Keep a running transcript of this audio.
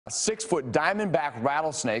6-foot diamondback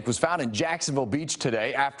rattlesnake was found in Jacksonville Beach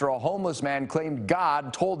today after a homeless man claimed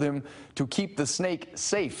God told him to keep the snake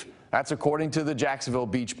safe. That's according to the Jacksonville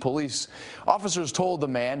Beach police. Officers told the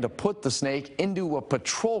man to put the snake into a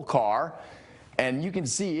patrol car, and you can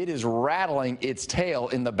see it is rattling its tail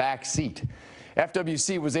in the back seat.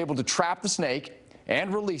 FWC was able to trap the snake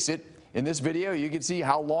and release it. In this video, you can see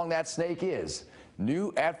how long that snake is.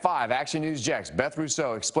 New at 5, Action News Jax Beth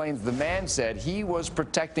Rousseau explains the man said he was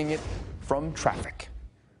protecting it from traffic.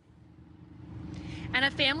 And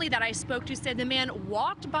a family that I spoke to said the man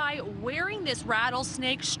walked by wearing this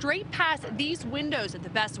rattlesnake straight past these windows at the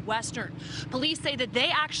Best Western. Police say that they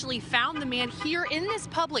actually found the man here in this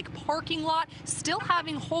public parking lot, still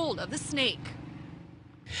having hold of the snake.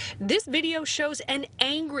 This video shows an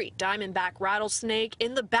angry diamondback rattlesnake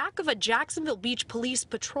in the back of a Jacksonville Beach police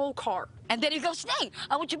patrol car. And then he goes, "Snake,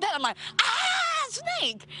 I want you bet." I'm like, ah,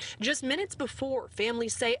 snake. Just minutes before,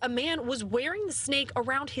 families say a man was wearing the snake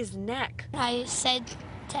around his neck. I said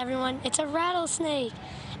to everyone, "It's a rattlesnake,"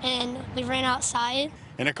 and we ran outside.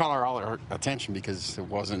 And it caught all our attention because it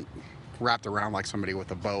wasn't wrapped around like somebody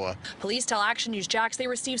with a boa. Police tell Action News Jax they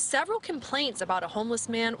received several complaints about a homeless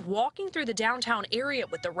man walking through the downtown area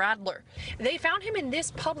with the rattler. They found him in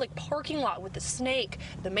this public parking lot with the snake.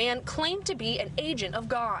 The man claimed to be an agent of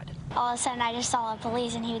God. All of a sudden, I just saw the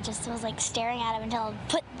police, and he just was like staring at him until he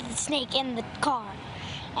put the snake in the car,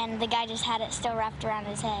 and the guy just had it still wrapped around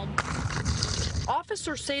his head.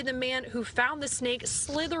 Officers say the man who found the snake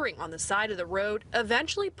slithering on the side of the road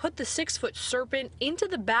eventually put the 6-foot serpent into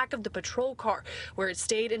the back of the patrol car, where it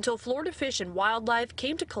stayed until Florida Fish and Wildlife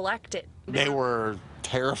came to collect it. They were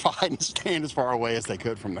terrified and staying as far away as they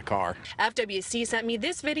could from the car. FWC sent me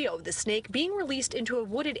this video of the snake being released into a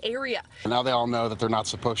wooded area. Now they all know that they're not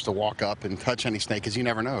supposed to walk up and touch any snake, because you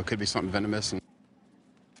never know. It could be something venomous.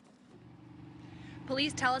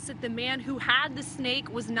 Police tell us that the man who had the snake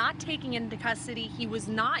was not taken into custody. He's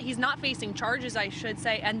not facing charges, I should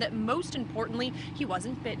say, and that most importantly, he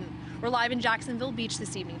wasn't bitten. We're live in Jacksonville Beach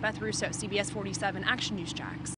this evening. Beth Rousseau, CBS 47, Action News Jax.